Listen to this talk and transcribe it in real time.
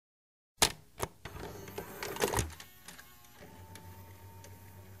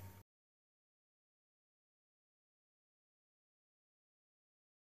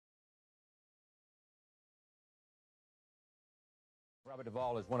Robert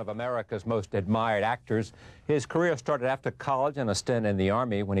Duvall is one of America's most admired actors. His career started after college and a stint in the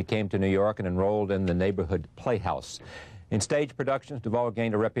Army when he came to New York and enrolled in the neighborhood playhouse. In stage productions, Duvall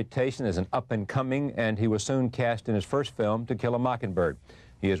gained a reputation as an up-and-coming, and he was soon cast in his first film, To Kill a Mockingbird.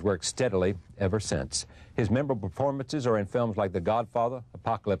 He has worked steadily ever since. His memorable performances are in films like The Godfather,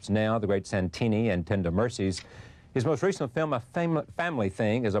 Apocalypse Now, The Great Santini, and Tender Mercies. His most recent film, A Family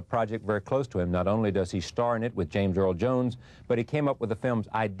Thing, is a project very close to him. Not only does he star in it with James Earl Jones, but he came up with the film's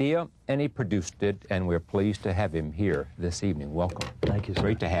idea and he produced it, and we're pleased to have him here this evening. Welcome. Thank you, sir.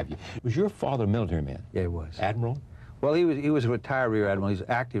 Great to have you. Was your father a military man? Yeah, he was. Admiral? Well, he was a retired rear admiral. He's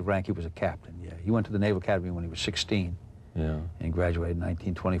active rank. He was a captain, yeah. He went to the Naval Academy when he was 16. Yeah. And graduated in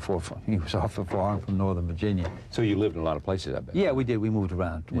 1924. He was off the farm from Northern Virginia. So you lived in a lot of places, I bet. Yeah, we did. We moved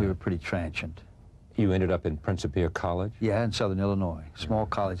around. Yeah. We were pretty transient. You ended up in Principia College? Yeah, in Southern Illinois. Small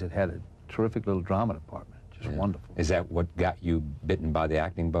college that had a terrific little drama department. Just wonderful. Is that what got you bitten by the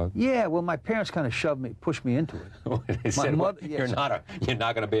acting bug? Yeah, well, my parents kind of pushed me into it. My mother, you're not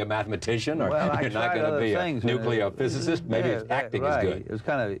going to be a mathematician, or well, you're not going to be a nuclear physicist. Maybe acting is good. It was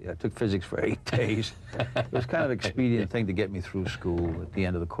kind of, I took physics for 8 days. It was kind of an expedient thing to get me through school at the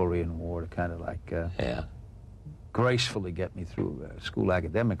end of the Korean War, to kind of like gracefully get me through school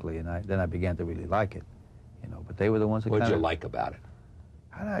academically, and then I began to really like it, you know. But they were the ones that What did you like about it?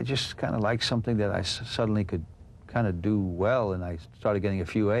 I just kind of liked something that I suddenly could kind of do well, and I started getting a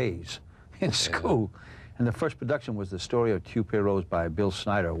few A's in school. And the first production was The Story of Two Pierrots by Bill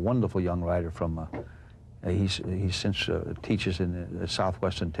Snyder, a wonderful young writer from, he since teaches in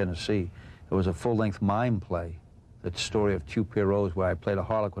southwestern Tennessee. It was a full-length mime play, The Story of Two Pierrots, where I played a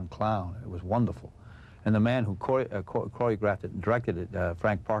Harlequin clown. It was wonderful. And the man who choreographed it and directed it,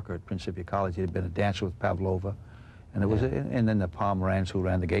 Frank Parker at Principia College, he had been a dancer with Pavlova. And it was, and then the Pomeranz, who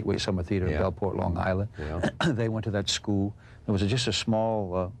ran the Gateway Summer Theater in Bellport, Long Island, they went to that school. There was just a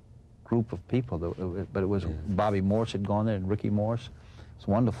small group of people, but it was Bobby Morse had gone there, and Ricky Morse. It's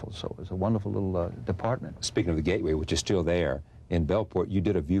wonderful. So it was a wonderful little department. Speaking of the Gateway, which is still there in Bellport, you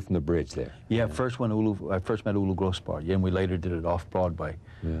did A View from the Bridge there. Yeah, first when I first met Ulu Grossbard, and we later did it off Broadway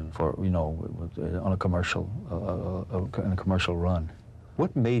for, you know, on a commercial, in a commercial run.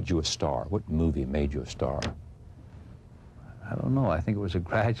 What made you a star? What movie made you a star? I don't know. I think it was a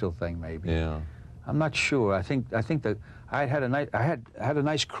gradual thing, maybe. Yeah. I'm not sure. I think that I had a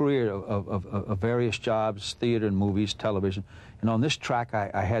nice career of various jobs, theater and movies, television, and on this track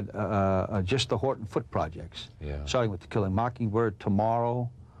I had just the Horton Foote projects. Yeah. Starting with To Kill a Mockingbird, Tomorrow,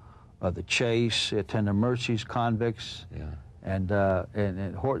 The Chase, Tender Mercies, Convicts. Yeah.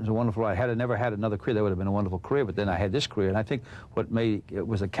 And Horton's a wonderful writer. Had I never had another career, that would have been a wonderful career. But then I had this career, and I think what made it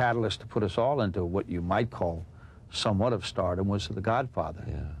was a catalyst to put us all into what you might call somewhat of stardom was The Godfather.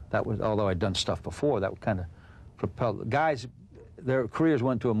 Yeah. That was, although I'd done stuff before, that would kind of propel guys. Their careers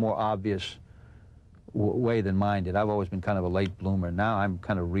went to a more obvious way than mine did. I've always been kind of a late bloomer. Now I'm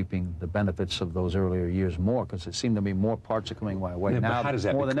kind of reaping the benefits of those earlier years more, because it seemed to be more parts are coming my way now, how does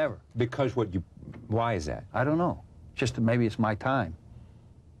that more than ever. Because why is that? I don't know. Just maybe it's my time.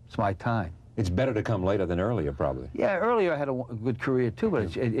 It's my time. It's better to come later than earlier, probably. Yeah, earlier I had a good career too,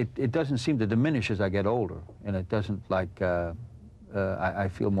 but it doesn't seem to diminish as I get older, and it doesn't like. I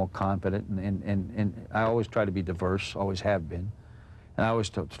feel more confident, and I always try to be diverse, always have been. And I always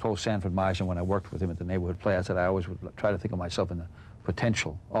told Sanford Meisner when I worked with him at the neighborhood play, I said I always would try to think of myself in the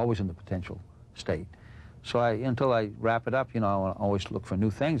potential, always in the potential state. So until I wrap it up, you know, I always look for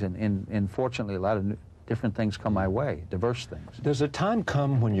new things, and fortunately a lot of different things come my way, diverse things. Does a time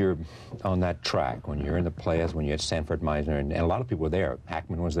come when you're on that track, when you're in the plays, when you're at Sanford Meisner, and a lot of people were there?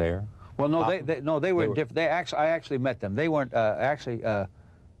 Hackman was there? Well, no, they were different. I actually met them. They weren't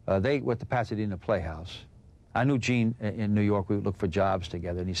they were at the Pasadena Playhouse. I knew Gene in New York. We would look for jobs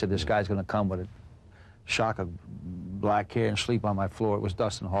together, and he said, "This guy's going to come with a shock of black hair and sleep on my floor." It was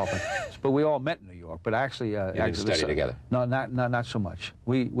Dustin Hoffman. But we all met in New York. But actually, you didn't study together. No, not so much.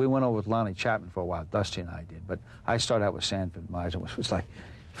 We went over with Lonnie Chapman for a while. Dusty and I did. But I started out with Sanford Meisner, which was like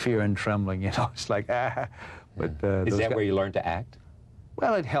fear and trembling. You know, it's like ah. But is that where you learned to act?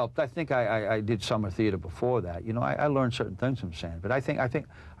 Well, it helped. I think I did summer theater before that. You know, I learned certain things from Sanford. I think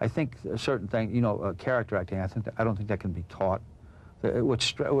a certain thing. You know, character acting. I don't think that can be taught.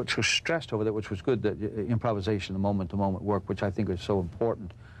 Which was stressed over that, which was good. The improvisation, the moment-to-moment work, which I think is so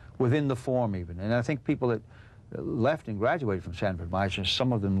important within the form even. And I think people that left and graduated from Sanford Meisner,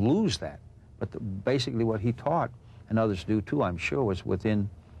 some of them lose that. But basically, what he taught, and others do too, I'm sure, was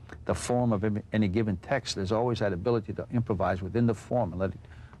within the form of any given text. There's always that ability to improvise within the form and let it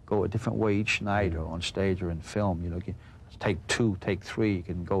go a different way each night, or on stage or in film. You know, take 2, take 3, you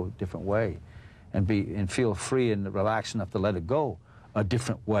can go a different way, and feel free and relaxed enough to let it go. a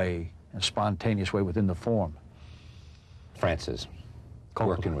different way, a spontaneous way within the form. Francis. Coppola.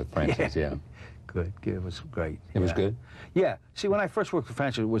 Working with Francis, yeah. Good. It was great. It was good? Yeah. See, when I first worked with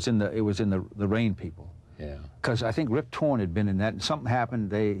Francis, it was in the Rain People. Yeah. Because I think Rip Torn had been in that, and something happened.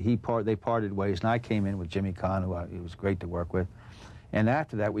 They parted ways, and I came in with Jimmy Caan, who it was great to work with. And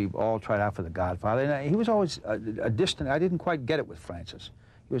after that, we all tried out for The Godfather. And he was always a distant. I didn't quite get it with Francis.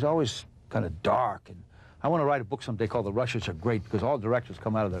 He was always kind of dark. And I want to write a book someday called The Rushes Are Great, because all directors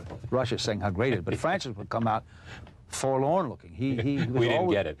come out of the Rushes saying how great it is. But Francis would come out forlorn looking. He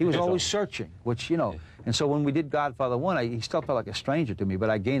was always searching, which, you know. And so when we did Godfather 1, he still felt like a stranger to me, but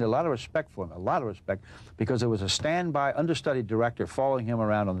I gained a lot of respect for him, a lot of respect, because there was a standby, understudied director following him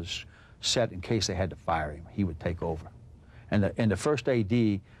around on the set in case they had to fire him. He would take over. And the first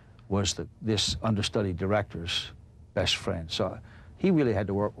AD was this understudy director's best friend. So he really had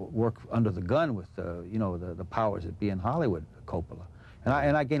to work under the gun with you know, the powers that be in Hollywood, Coppola.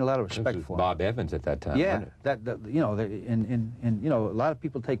 And I gained a lot of respect for him. Bob Evans at that time. Yeah, you know, and you know, a lot of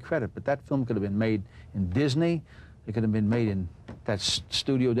people take credit, but that film could have been made in Disney. It could have been made in that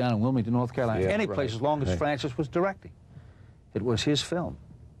studio down in Wilmington, North Carolina. Any place, as long as Francis was directing. It was his film.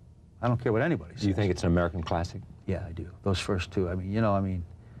 I don't care what anybody says. Do you think it's an American classic? Yeah, I do. Those first two. I mean, you know,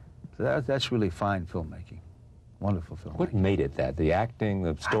 that's really fine filmmaking. Wonderful filmmaking. What made it that? The acting,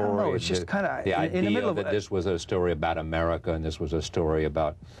 the story? I don't know. It's just kind of the idea in the middle of that this was a story about America and this was a story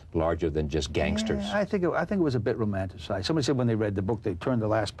about larger than just gangsters. Yeah, I think it was a bit romanticized. Somebody said when they read the book, they turned the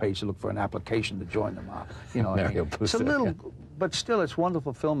last page to look for an application to join them up. You know, it's a little, but still, it's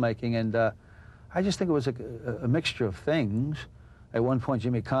wonderful filmmaking, and I just think it was a mixture of things. At one point,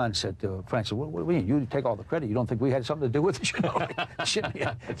 Jimmy Caan said to Francis, what do you mean? You take all the credit. You don't think we had something to do with it? You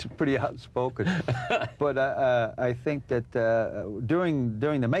know, it's pretty outspoken. But I think that during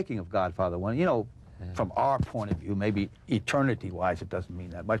the making of Godfather 1, you know, from our point of view, maybe eternity-wise, it doesn't mean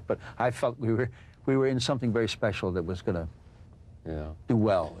that much, but I felt we were in something very special that was going to do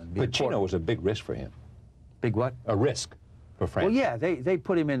well. And be Pacino was a big risk for him. Big what? A risk for Francis. Well, yeah, they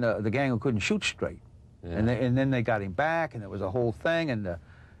put him in the gang who couldn't shoot straight. Yeah. And then they got him back, and it was a whole thing, and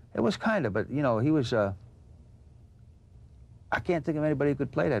it was kind of, but, you know, he was, I can't think of anybody who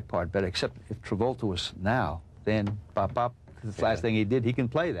could play that part better, except if Travolta was now, then, bop, the last thing he did, he can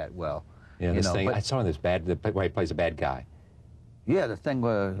play that well. Yeah, this thing, I saw this where he plays a bad guy. Yeah, the thing,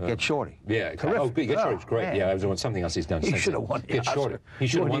 Get Shorty. Yeah, terrific. Oh, Get Shorty's great. Man. Yeah, I was doing something else he's done since. He should have won the Oscar. Shorty. He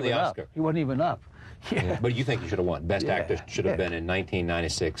should have won the Oscar. He wasn't even up. Yeah. But you think he should have won? Best actor should have been in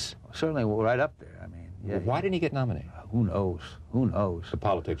 1996. Certainly right up there. I mean, yeah. Why didn't he get nominated? Who knows? Who knows? The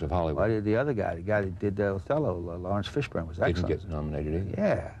politics of Hollywood. Why did the other guy, the guy that did Othello, Lawrence Fishburne, was excellent. Didn't get nominated either.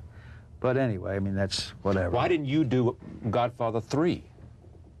 Yeah. But anyway, I mean, that's whatever. Why didn't you do Godfather 3?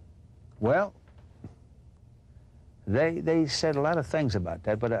 Well, they said a lot of things about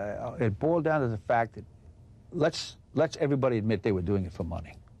that, but it boiled down to the fact that let's everybody admit they were doing it for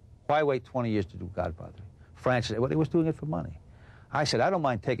money. Why wait 20 years to do Godfather? Francis, well, they was doing it for money. I said, I don't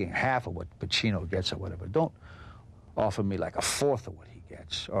mind taking half of what Pacino gets or whatever. Don't offer me like a fourth of what he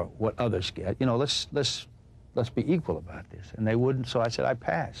gets or what others get. You know, let's be equal about this. And they wouldn't, so I said, I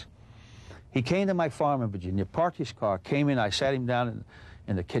pass. He came to my farm in Virginia, parked his car, came in, I sat him down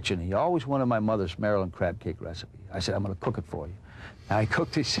in the kitchen. He always wanted my mother's Maryland crab cake recipe. I said, I'm going to cook it for you. And I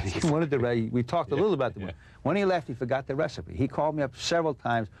cooked it. He wanted the recipe. We talked a little about the When he left, he forgot the recipe. He called me up several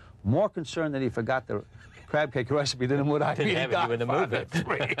times, more concerned that he forgot the crab cake recipe than what I didn't have you in the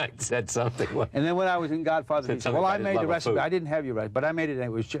movie. I said something. And then when I was in Godfather, he said, well, I made the recipe. I didn't have you right, but I made it, and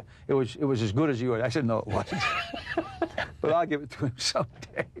it was as good as yours. I said, no, it wasn't. But I'll give it to him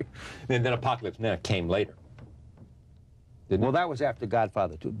someday. And then Apocalypse Now came later. Well, that was after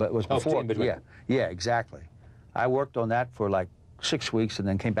Godfather 2, but it was before. Yeah, exactly. I worked on that for like 6 weeks and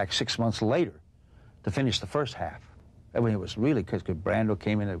then came back 6 months later to finish the first half. I mean, it was really, because Brando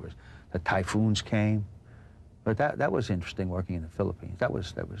came in, the typhoons came. But that was interesting, working in the Philippines. That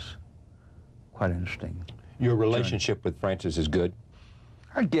was quite interesting. Your relationship with Francis is good?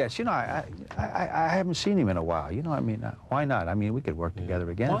 I guess. You know, I haven't seen him in a while. You know, I mean, why not? I mean, we could work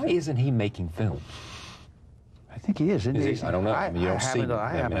together again. Why isn't he making films? I think he is, isn't he? I don't know. I mean, you don't see him.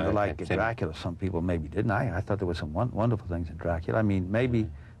 I happen to like Dracula. Some people maybe didn't. I thought there was some wonderful things in Dracula. I mean, maybe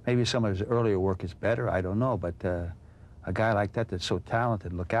some of his earlier work is better. I don't know. But a guy like that's so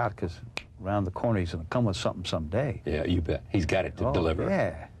talented, look out, because around the corner he's going to come with something someday. Yeah, you bet. He's got it to deliver.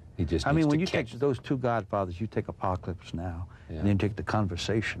 Yeah. He just I mean, when you take those two Godfathers, you take Apocalypse Now, and then you take The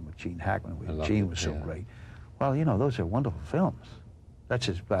Conversation with Gene Hackman, where Gene was so great. Well, you know, those are wonderful films. That's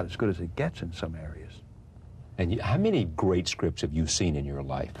about as good as it gets in some areas. And how many great scripts have you seen in your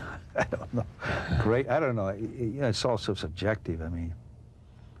life? I don't know. Great? I don't know. You know, it's all so subjective. I mean,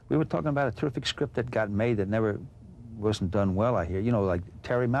 We were talking about a terrific script that got made that never wasn't done well, I hear. You know, like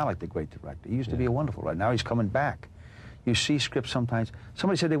Terry Malick, the great director. He used to be a wonderful writer. Now he's coming back. You see scripts sometimes.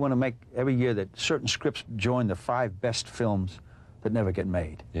 Somebody said they want to make every year that certain scripts join the 5 best films that never get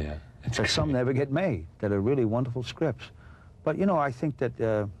made. Yeah. So some never get made that are really wonderful scripts. But, you know, I think that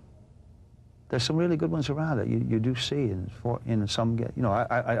there's some really good ones around that you do see in some, you know,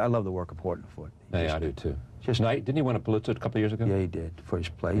 I love the work of Horton Foote. Yeah, I do too. Didn't he win a Pulitzer a couple of years ago? Yeah, he did, for his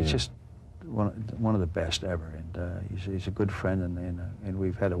play. He's just one of the best ever, and he's a good friend, and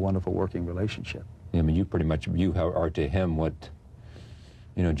we've had a wonderful working relationship. Yeah, I mean, you pretty much, you are to him what,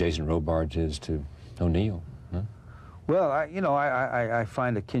 you know, Jason Robards is to O'Neill, huh? Well, I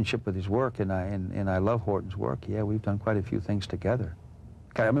find a kinship with his work, and I love Horton's work. Yeah, we've done quite a few things together.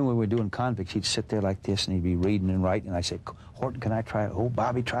 I remember when we were doing Convicts, he'd sit there like this, and he'd be reading and writing, and I'd say, Horton, can I try it? Oh,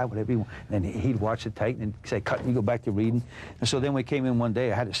 Bobby, try whatever you want. And then he'd watch the tape and say, cut, and you go back to reading. And so then we came in one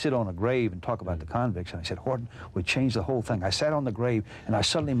day, I had to sit on a grave and talk about the Convicts, and I said, Horton, we changed the whole thing. I sat on the grave, and I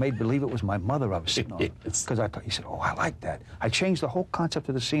suddenly made believe it was my mother I was sitting on. Because I thought, he said, oh, I like that. I changed the whole concept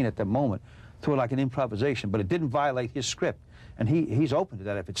of the scene at that moment through like an improvisation, but it didn't violate his script. And he's open to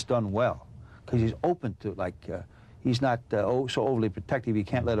that if it's done well, because he's open to, like, he's not so overly protective. He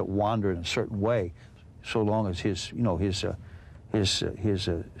can't let it wander in a certain way, so long as his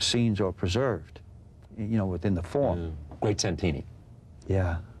scenes are preserved, you know, within the form. Great Santini.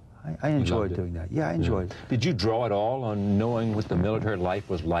 Yeah, I enjoyed doing that. Yeah, I enjoyed it. Did you draw at all on knowing what the military life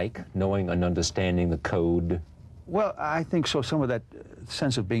was like, knowing and understanding the code? Well, I think so. Some of that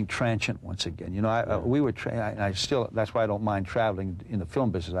sense of being transient once again. You know, we were, I still, that's why I don't mind traveling in the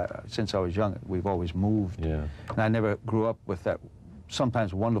film business. Since I was young, we've always moved. Yeah. And I never grew up with that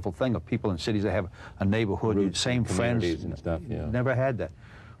sometimes wonderful thing of people in cities that have a neighborhood, roots, same friends. And stuff, yeah. Never had that.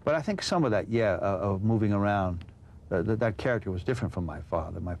 But I think some of that, yeah, of moving around, that character was different from my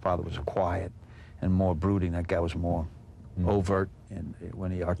father. My father was quiet and more brooding. That guy was more overt, and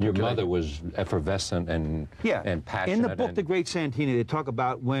when he articulated. Your mother was effervescent and passionate. In the book, The Great Santini, they talk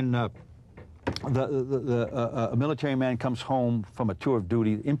about when a military man comes home from a tour of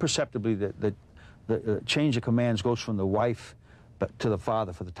duty, imperceptibly the change of commands goes from the wife to the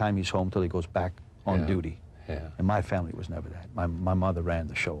father for the time he's home till he goes back on duty. Yeah. And my family was never that. My mother ran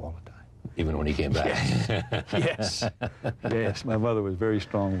the show all the time. Even when he came back. Yes. Yes, my mother was very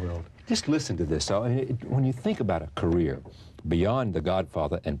strong-willed. Just listen to this. So, when you think about a career beyond The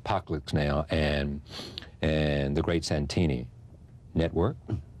Godfather and Apocalypse Now and The Great Santini, Network,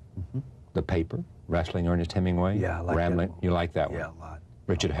 The Paper, Wrestling Ernest Hemingway, yeah, I like Rambling. That one. You like that one? Yeah, a lot.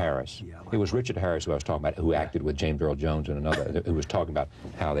 Richard Harris. Yeah, it was Richard Harris who I was talking about, who acted with James Earl Jones and another, who was talking about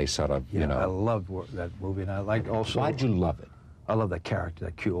how they sort of, you know. I loved that movie, and I liked also. Why'd you love it? I love that character,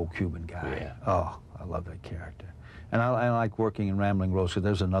 that old Cuban guy. Yeah. Oh, I love that character. And I like working in Rambling Rose, because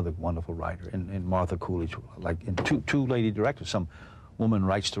there's another wonderful writer, in Martha Coolidge, like in two lady directors. Some woman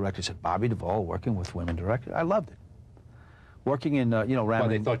rights director said, Bobby Duvall working with women directors. I loved it. Working in, you know,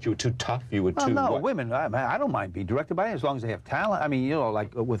 Rambling... Well, they thought you were too tough, you were too... No, women, I don't mind being directed by it as long as they have talent. I mean, you know,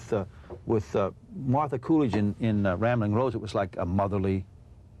 like with Martha Coolidge in Rambling Rose, it was like a motherly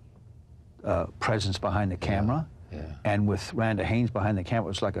presence behind the camera. Yeah. And with Randa Haynes behind the camera, it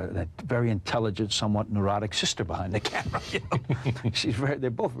was like a very intelligent, somewhat neurotic sister behind the camera. You know? They're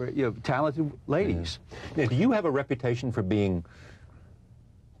both very, you know, talented ladies. Yeah. Now, do you have a reputation for being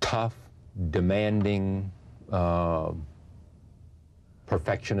tough, demanding,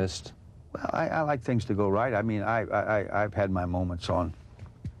 perfectionist? Well, I like things to go right. I mean, I've had my moments on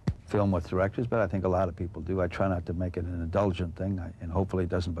film with directors, but I think a lot of people do. I try not to make it an indulgent thing, and hopefully it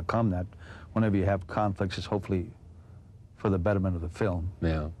doesn't become that. Whenever you have conflicts, it's hopefully for the betterment of the film.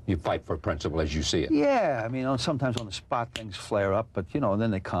 Yeah, you fight for principle as you see it. Yeah, I mean, sometimes on the spot things flare up, but, you know,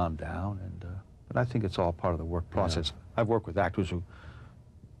 then they calm down. But I think it's all part of the work process. Yeah. I've worked with actors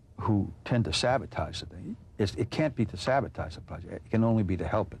who tend to sabotage the thing. It can't be to sabotage the project. It can only be to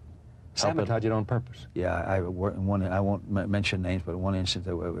help it. Sabotage it on purpose. Yeah, I won't mention names, but in one instance,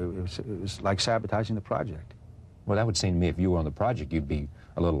 it was like sabotaging the project. Well, that would seem to me if you were on the project, you'd be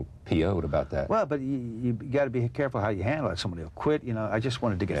a little PO'd about that. Well, but you got to be careful how you handle it. Somebody will quit. You know, I just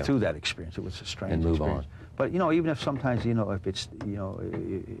wanted to get through that experience. It was a strange experience. And move on. But, you know, even if sometimes, you know, if it's, you know,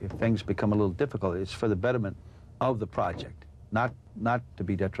 if things become a little difficult, it's for the betterment of the project, not to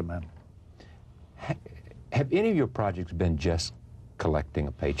be detrimental. Have any of your projects been just collecting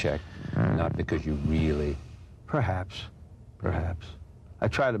a paycheck, not because you really... Perhaps. I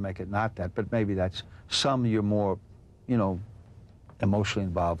try to make it not that, but maybe that's some you're more, you know, emotionally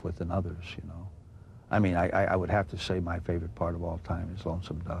involved with than others, you know. I mean, I would have to say my favorite part of all time is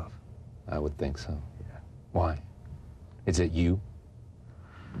Lonesome Dove. I would think so. Yeah. Why? Is it you?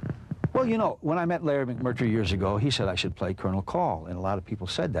 Well, you know, when I met Larry McMurtry years ago, he said I should play Colonel Call, and a lot of people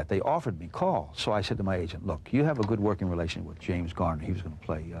said that. They offered me Call. So I said to my agent, look, you have a good working relationship with James Garner. He was going to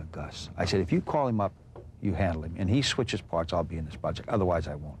play Gus. I said, if you call him up, you handle him, and he switches parts, I'll be in this project. Otherwise,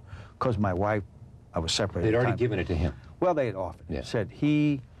 I won't. Because my wife, I was separated. They'd already given it to him. Well, they had offered. Yeah. Said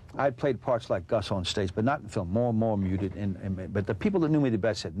I'd played parts like Gus on stage, but not in film, more muted. But the people that knew me the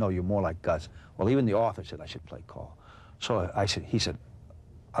best said, no, you're more like Gus. Well, even the author said I should play Call. So he said,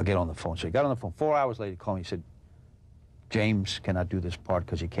 I'll get on the phone. So he got on the phone. 4 hours later, he called me. He said, James cannot do this part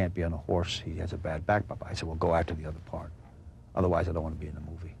because he can't be on a horse. He has a bad back. I said, well, go after the other part. Otherwise, I don't want to be in the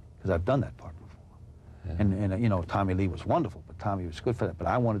movie because I've done that part before. Yeah. And you know, Tommy Lee was wonderful, but Tommy was good for that. But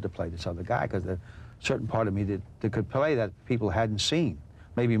I wanted to play this other guy because there's a certain part of me that could play that people hadn't seen,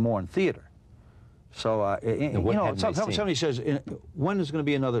 maybe more in theater. So, you know, somebody says, when is going to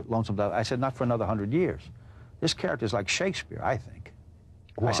be another Lonesome Dove? I said, not for another 100 years. This character is like Shakespeare, I think.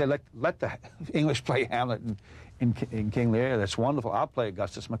 Wow. I said, let the English play Hamlet in King Lear. That's wonderful. I'll play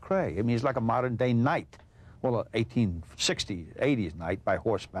Augustus McCrae. I mean, he's like a modern-day knight. Well, 1860s, 80s knight by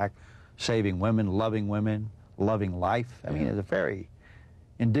horseback, saving women, loving life. I mean, he's a very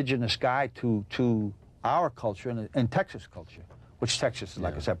indigenous guy to our culture and Texas culture, which Texas is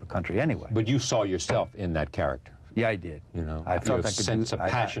like a separate country anyway. But you saw yourself in that character. Yeah, I did. You know, I felt your sense of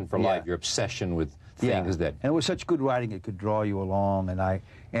passion for life, your obsession with things that. And it was such good writing; it could draw you along. And I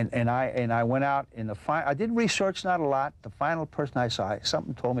went out in the final. I did research, not a lot. The final person I saw,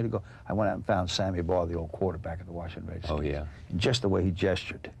 something told me to go. I went out and found Sammy Baugh, the old quarterback of the Washington Redskins. Oh yeah. And just the way he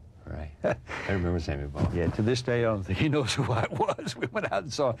gestured. Right. I remember Sammy Baugh. Yeah, to this day, I don't think he knows who I was. We went out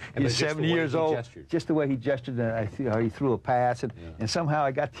and saw him. He's 70 years old. Gestured. Just the way he gestured, and he threw a pass, and somehow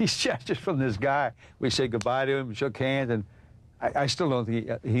I got these gestures from this guy. We said goodbye to him, and shook hands, and I still don't think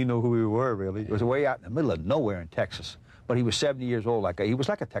he knew who we were, really. It was way out in the middle of nowhere in Texas. But he was 70 years old. He was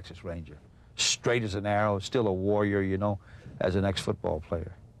like a Texas Ranger. Straight as an arrow, still a warrior, you know, as an ex-football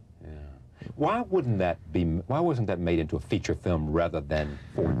player. Why wasn't that made into a feature film rather than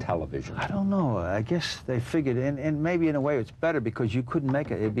for television? I don't know. I guess they figured, and maybe in a way it's better because you couldn't make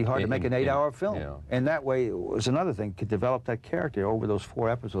it. It'd be hard to make an 8-hour film. Yeah. And that way, it was another thing, to develop that character over those 4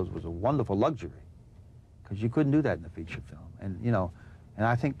 episodes was a wonderful luxury. Because you couldn't do that in a feature film. And, you know, and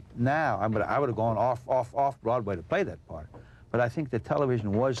I think now, I would have gone off Broadway to play that part. But I think that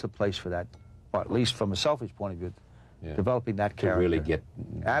television was the place for that part, at least from a selfish point of view. Yeah. Developing that character. To really get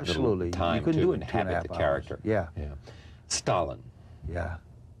time you couldn't to do it inhabit the character. Yeah. Stalin. Yeah.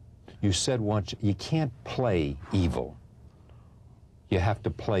 You said once, you can't play evil. You have to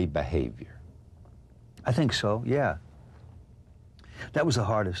play behavior. I think so, yeah. That was the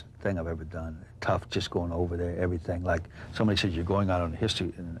hardest thing I've ever done. Tough, just going over there, everything. Like somebody said, you're going out on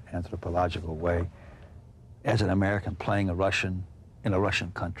history in an anthropological way. As an American playing a Russian in a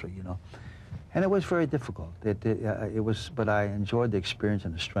Russian country, you know. And it was very difficult. It was, but I enjoyed the experience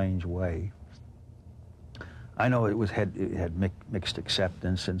in a strange way. I know it had mixed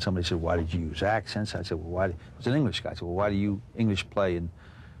acceptance, and somebody said, "Why did you use accents?" I said, "Well, why?" It was an English guy. I said, "Well, why do you English play in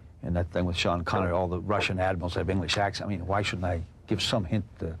that thing with Sean Connery? All the Russian admirals have English accents. I mean, why shouldn't I give some hint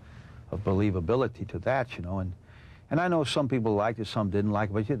of believability to that? You know?" And I know some people liked it, some didn't like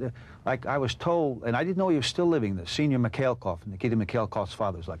it. But like I was told, and I didn't know he was still living, the senior Mikhailkov, Nikita Mikhailkov's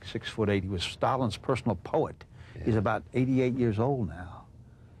father was like 6'8". He was Stalin's personal poet. Yeah. He's about 88 years old now.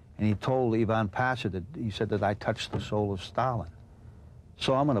 And he told Ivan Pasha that he said that I touched the soul of Stalin.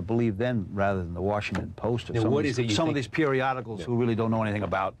 So I'm going to believe them rather than the Washington Post or some of these periodicals who really don't know anything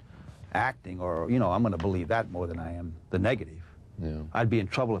about acting, or, you know, I'm going to believe that more than I am the negative. Yeah. I'd be in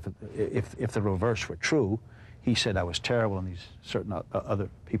trouble if the reverse were true. He said I was terrible, and these certain other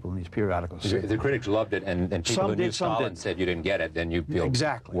people in these periodicals said. The critics loved it, and people who knew Stalin said you didn't get it, then you feel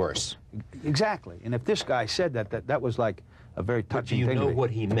worse. Exactly. And if this guy said that was like a very touching thing. Do you know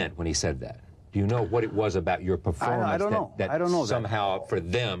what he meant when he said that? Do you know what it was about your performance I don't know. I don't know somehow for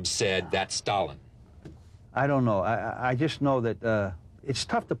them said that's Stalin? I don't know. I just know that it's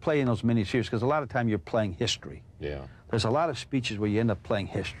tough to play in those miniseries because a lot of time you're playing history. Yeah. There's a lot of speeches where you end up playing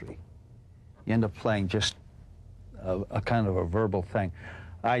history. You end up playing just a kind of a verbal thing.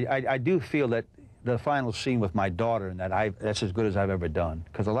 I do feel that the final scene with my daughter and that's as good as I've ever done,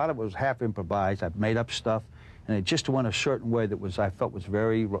 because a lot of it was half improvised. I've made up stuff, and it just went a certain way that I felt was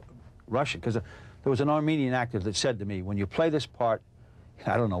very Russian. Because there was an Armenian actor that said to me, when you play this part,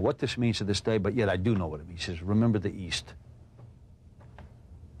 I don't know what this means to this day, but yet I do know what it means. He says, remember the East.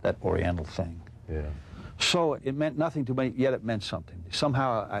 That Oriental thing. Yeah. So it meant nothing to me, yet it meant something.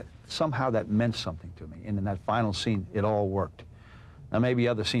 Somehow that meant something to me. And in that final scene, it all worked. Now, maybe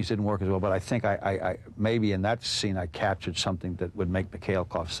other scenes didn't work as well, but I think maybe in that scene I captured something that would make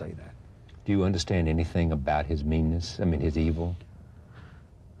Mikhailkov say that. Do you understand anything about his meanness? I mean, his evil?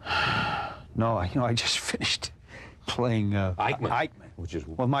 No, I just finished playing Eichmann. Which is...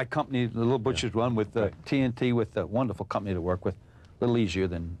 Well, my company, the Little Butcher's Run with TNT, with a wonderful company to work with. A little easier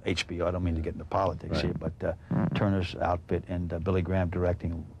than HBO. I don't mean to get into politics here, but Turner's outfit and Billy Graham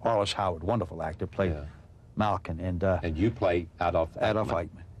directing. Arliss Howard, wonderful actor, played Malkin. And you play Adolf Eichmann.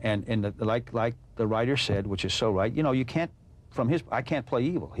 And like the writer said, which is so right, you can't, I can't play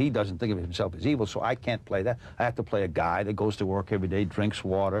evil. He doesn't think of himself as evil, so I can't play that. I have to play a guy that goes to work every day, drinks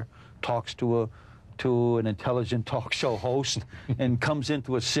water, talks to an intelligent talk show host, and comes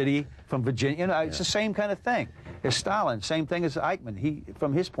into a city from Virginia. It's the same kind of thing. As Stalin, same thing as Eichmann. He,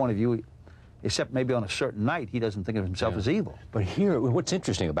 from his point of view, except maybe on a certain night, he doesn't think of himself as evil. But here, what's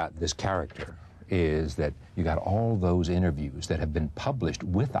interesting about this character is that you got all those interviews that have been published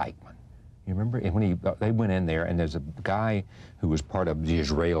with Eichmann. You remember when they went in there, and there's a guy who was part of the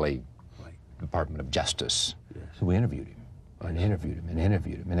Israeli Department of Justice who interviewed him. And interviewed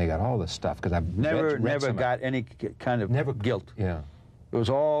him, and they got all this stuff, because I've never got any kind of guilt. Yeah. It was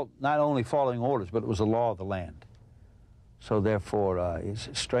all not only following orders, but it was the law of the land. So therefore, he's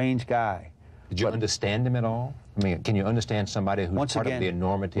a strange guy. Did you understand him at all? I mean, can you understand somebody who's part of the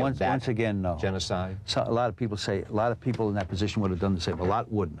enormity of that once again, no. Genocide? So a lot of people say, a lot of people in that position would have done the same. A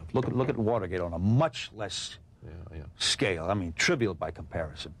lot wouldn't have. Look at Watergate on a much less scale. I mean, trivial by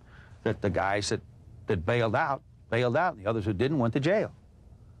comparison. That the guys that bailed out, and the others who didn't went to jail.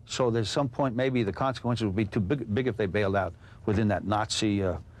 So there's some point maybe the consequences would be too big if they bailed out within that Nazi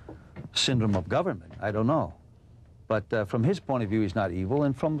syndrome of government. I don't know. But from his point of view, he's not evil,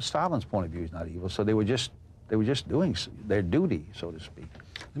 and from Stalin's point of view, he's not evil. So they were just doing their duty, so to speak.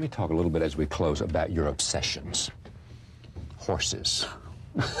 Let me talk a little bit as we close about your obsessions. Horses.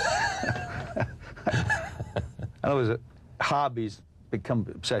 I know hobbies become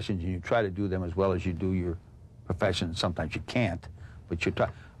obsessions, and you try to do them as well as you do your profession. Sometimes you can't, but you try.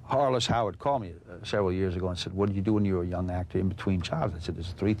 Arliss Howard called me several years ago and said, what did you do when you were a young actor in between jobs? I said,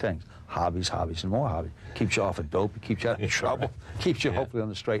 there's three things: hobbies, and more hobbies. Keeps you off of dope, it keeps you out of trouble, keeps you hopefully on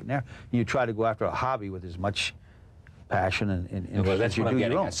the straight and narrow. And you try to go after a hobby with as much passion and well, that's you what do I'm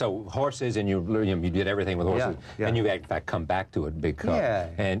getting your own. at. So horses, and you did everything with horses, and you in fact come back to it because,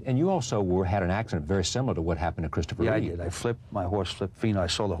 and you also had an accident very similar to what happened to Christopher Reeve. I did. My horse flipped. Fino, I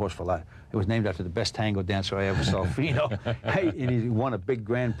sold the horse for life. It was named after the best tango dancer I ever saw, Fino. And he won a big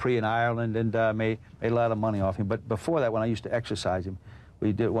Grand Prix in Ireland and made a lot of money off him. But before that, when I used to exercise him,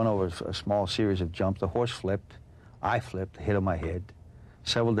 we went over a small series of jumps. The horse flipped, I flipped, hit on my head.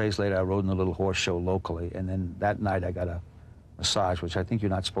 Several days later, I rode in a little horse show locally, and then that night I got a massage, which I think you're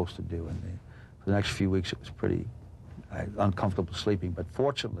not supposed to do. And for the next few weeks, it was pretty uncomfortable sleeping. But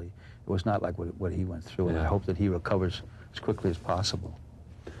fortunately, it was not like what he went through, and I hope that he recovers as quickly as possible.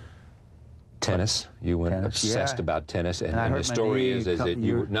 Tennis, you went obsessed about tennis, and the story is that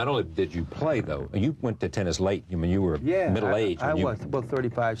you not only did you play though, you went to tennis late. I mean, you were middle aged. I was about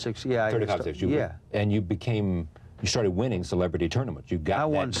 35, 6. Yeah, 35, 6. And you started winning celebrity tournaments. You got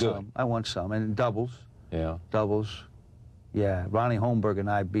good. I won some, and doubles. Yeah, doubles. Yeah, Ronnie Holmberg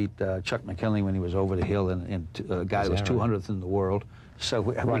and I beat Chuck McKinley when he was over the hill, and a guy that was 200th in the world. So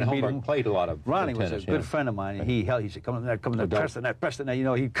Ronnie Holmberg played a lot of Ronnie tennis, was a good friend of mine, and he said, come on there, press the net,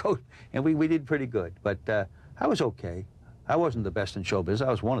 he'd coach, and we did pretty good. But I was okay. I wasn't the best in showbiz.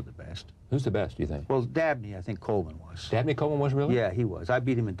 I was one of the best. Who's the best, do you think? Well, Dabney, I think Coleman was. Dabney Coleman was, really? Yeah, he was. I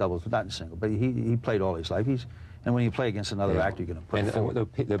beat him in doubles, but not in single. But he played all his life. And when you play against another actor, you're going to put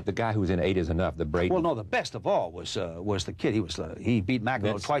forward. The guy who was in 8 is Enough, the Brady. Well, no, the best of all was the kid. He beat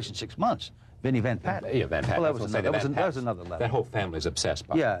McEnroe twice in 6 months. Vinnie Van Patten. Yeah, Van Patten. Well, that was another level. That whole family's obsessed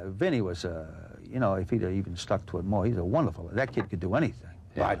by it. Yeah, Vinnie was, if he'd even stuck to it more, he's a wonderful. That kid could do anything.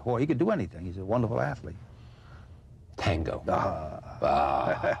 Ride horse, he could do anything. He's a wonderful athlete. Tango.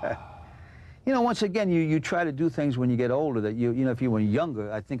 Once again, you try to do things when you get older that if you were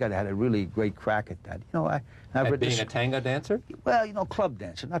younger, I think I'd had a really great crack at that. At being a tango dancer? Well, club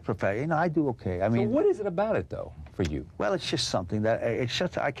dancer, not professional. I do okay. I mean, so what is it about it though for you? Well, it's just something that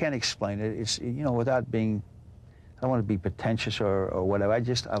I can't explain it. It's without being, I don't want to be pretentious or whatever.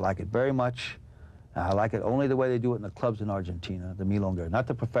 I like it very much. I like it only the way they do it in the clubs in Argentina, the Milonga, not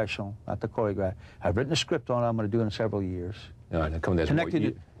the professional, not the choreograph. I've written a script on it. I'm going to do it in several years. All right, connected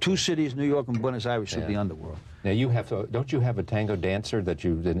to 2 cities, New York and Buenos Aires, of the underworld. Now don't you have a tango dancer that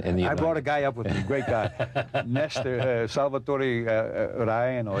you in the? I brought a guy up with me, great guy, Nestor Salvatore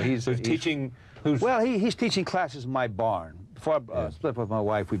Ryan, or he's teaching. Well, he's teaching classes in my barn. Before I split up with my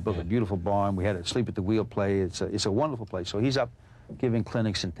wife, we built a beautiful barn. We had a sleep at the wheel play. It's a wonderful place. So he's up giving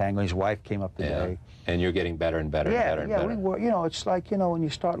clinics in tango. His wife came up today. And you're getting better and better and better and better. We were, you know, it's like, you know, when you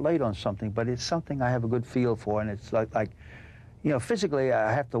start late on something, but it's something I have a good feel for, and it's like you know, physically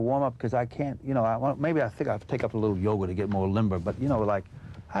I have to warm up because I can't, you know, maybe I think I'll take up a little yoga to get more limber, but, you know, like,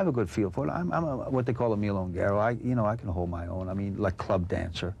 I have a good feel for it. I'm what they call a milongero. You know, I can hold my own. I mean, like club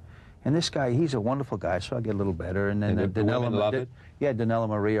dancer. And this guy, he's a wonderful guy, so I get a little better. And then the women love it? Yeah, Danella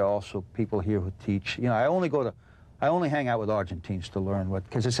Maria, also people here who teach. You know, I only hang out with Argentines to learn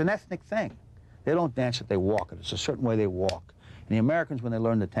because it's an ethnic thing. They don't dance it, they walk it. It's a certain way they walk. And the Americans, when they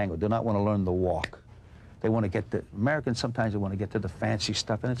learn the tango, do not want to learn the walk. They want to get the, Americans sometimes they want to get to the fancy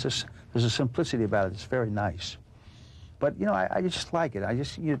stuff, and it's just, there's a simplicity about it. It's very nice. But, you know, I just like it.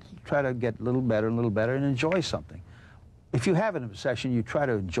 You try to get a little better and enjoy something. If you have an obsession, you try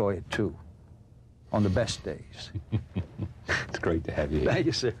to enjoy it, too, on the best days. It's great to have you here. Thank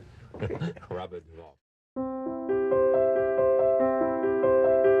you, sir. Robert Duvall.